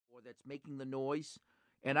that's making the noise.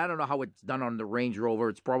 And I don't know how it's done on the Range Rover.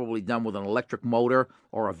 It's probably done with an electric motor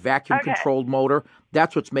or a vacuum-controlled motor.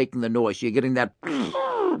 That's what's making the noise. You're getting that...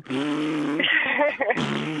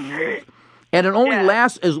 And it only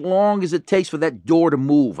lasts as long as it takes for that door to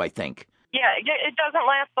move, I think. Yeah, it doesn't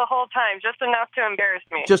last the whole time, just enough to embarrass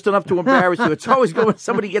me. Just enough to embarrass you. It's always good when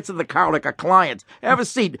somebody gets in the car, like a client. Have a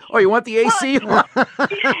seat. Oh, you want the AC? So her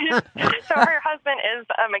husband is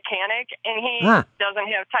a mechanic, and he doesn't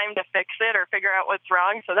have time to fix it or figure out what's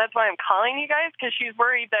wrong. So that's why I'm calling you guys, because she's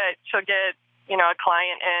worried that she'll get, a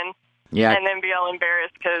client in and then be all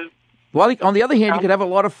embarrassed because... Well, on the other hand, you could have a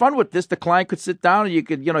lot of fun with this. The client could sit down and you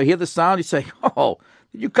could, hear the sound. You say, "Oh,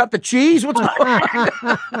 did you cut the cheese? What's going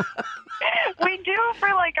on?" We do for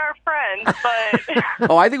our friends,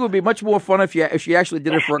 but I think it would be much more fun if she actually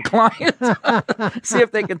did it for a client. See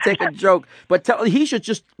if they can take a joke. But he should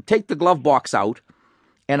just take the glove box out,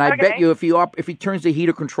 and I bet you if he turns the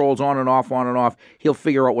heater controls on and off, he'll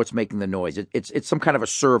figure out what's making the noise. It's some kind of a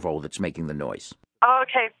servo that's making the noise.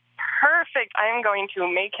 Okay. Perfect. I'm going to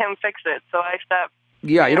make him fix it, so I stop.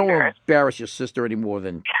 Yeah, you don't want to embarrass your sister any more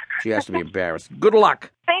than she has to be embarrassed. Good luck.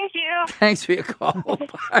 Thank you. Thanks for your call.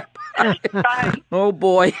 Bye. Bye. Oh,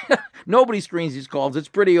 boy. Nobody screens these calls. It's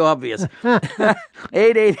pretty obvious.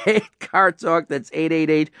 888-CAR TALK. That's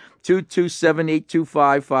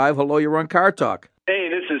 888-227-8255. Hello, you're on Car Talk. Hey,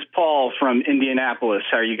 this is Paul from Indianapolis.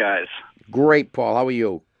 How are you guys? Great, Paul. How are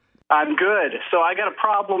you? I'm good. So I got a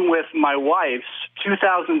problem with my wife's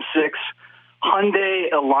 2006 Hyundai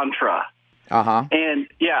Elantra. Uh-huh. And,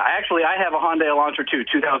 actually, I have a Hyundai Elantra, too,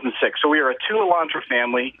 2006. So we are a two Elantra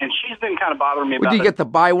family, and she's been kind of bothering me about it. Did you get the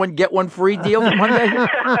buy one, get one free deal from Hyundai?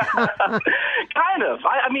 Kind of.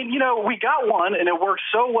 I mean, we got one, and it works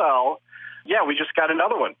so well. Yeah, we just got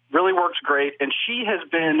another one. Really works great. And she has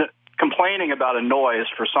been complaining about a noise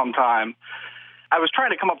for some time. I was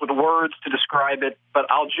trying to come up with words to describe it, but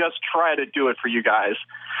I'll just try to do it for you guys.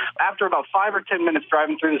 After about 5 or 10 minutes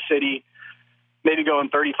driving through the city, maybe going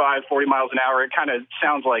 35, 40 miles an hour, it kind of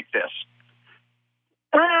sounds like this.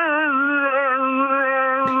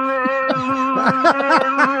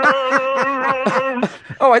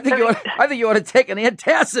 Oh, I think you ought to take an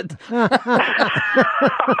antacid.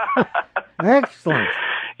 Excellent.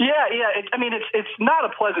 Yeah. It's not a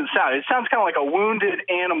pleasant sound. It sounds kind of like a wounded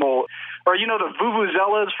animal. Or, the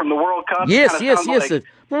vuvuzelas from the World Cup? Yes. Yeah. It sounds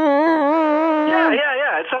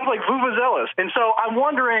like vuvuzelas. And so I'm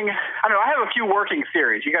wondering, I have a few working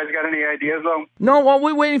theories. You guys got any ideas, though? No, well,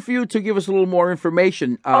 we're waiting for you to give us a little more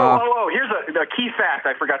information. Here's a key fact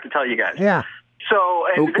I forgot to tell you guys. Yeah. So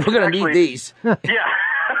we're going to need these. Yeah.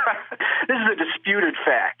 This is a disputed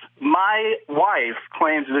fact. My wife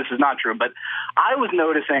claims this is not true, but I was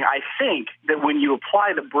noticing, I think, that when you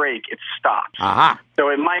apply the brake, it stops. Aha. So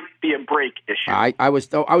it might be a brake issue. I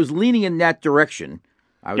was leaning in that direction.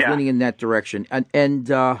 And it'd be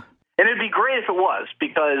great if it was,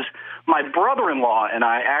 because my brother-in-law and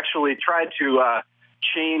I actually tried to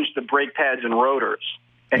change the brake pads and rotors.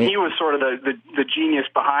 And he was sort of the genius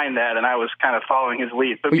behind that, and I was kind of following his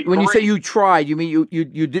lead. So when you say you tried, you mean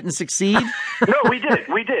you didn't succeed? No, we did.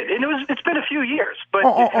 And it's been a few years. But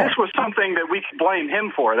if this was something that we could blame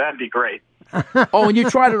him for, that'd be great. And you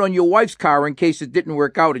tried it on your wife's car in case it didn't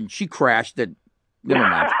work out and she crashed it. Never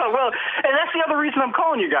mind. Well, and that's the other reason I'm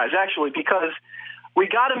calling you guys, actually, because we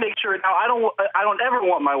got to make sure. Now, I don't ever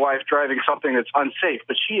want my wife driving something that's unsafe,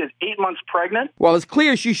 but she is 8 months pregnant. Well, it's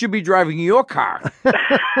clear she should be driving your car. Yeah.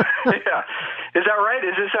 Is that right?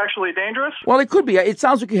 Is this actually dangerous? Well, it could be. It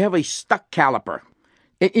sounds like you have a stuck caliper.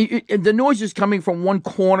 The noise is coming from one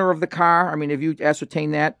corner of the car. I mean, have you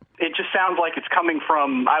ascertained that? It just sounds like it's coming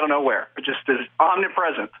from, I don't know where. It just is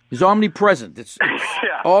omnipresent. It's omnipresent. It's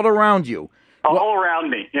all around you. All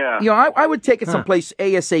around me, yeah. I would take it someplace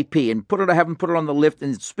ASAP and have them put it on the lift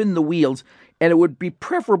and spin the wheels. And it would be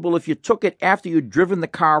preferable if you took it after you'd driven the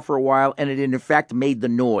car for a while and it in fact made the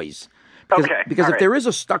noise. Because if there is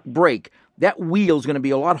a stuck brake, that wheel's going to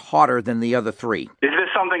be a lot hotter than the other three. Is this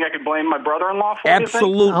something I could blame my brother-in-law for?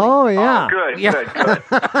 Absolutely. Oh, yeah. Oh, good.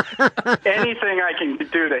 Anything I can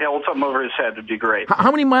do to hold something over his head would be great.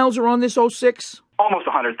 How many miles are on this 06? Almost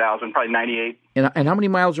 100,000, probably 98. And how many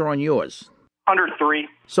miles are on yours? 103.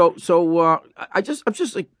 So I'm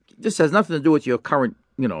just like, this has nothing to do with your current,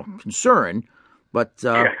 concern, but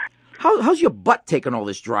how's your butt taking all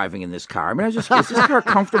this driving in this car? I mean, is this car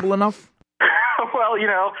comfortable enough? Well,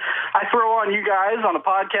 I throw on you guys on a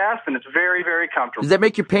podcast, and it's very, very comfortable. Does that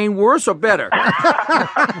make your pain worse or better? It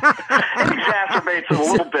exacerbates it a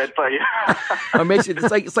little bit, but it makes it.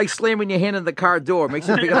 It's like slamming your hand in the car door. It makes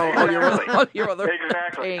you think all your other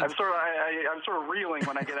exactly. pains. I'm sort of reeling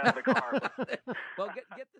when I get out of the car. Well, get this.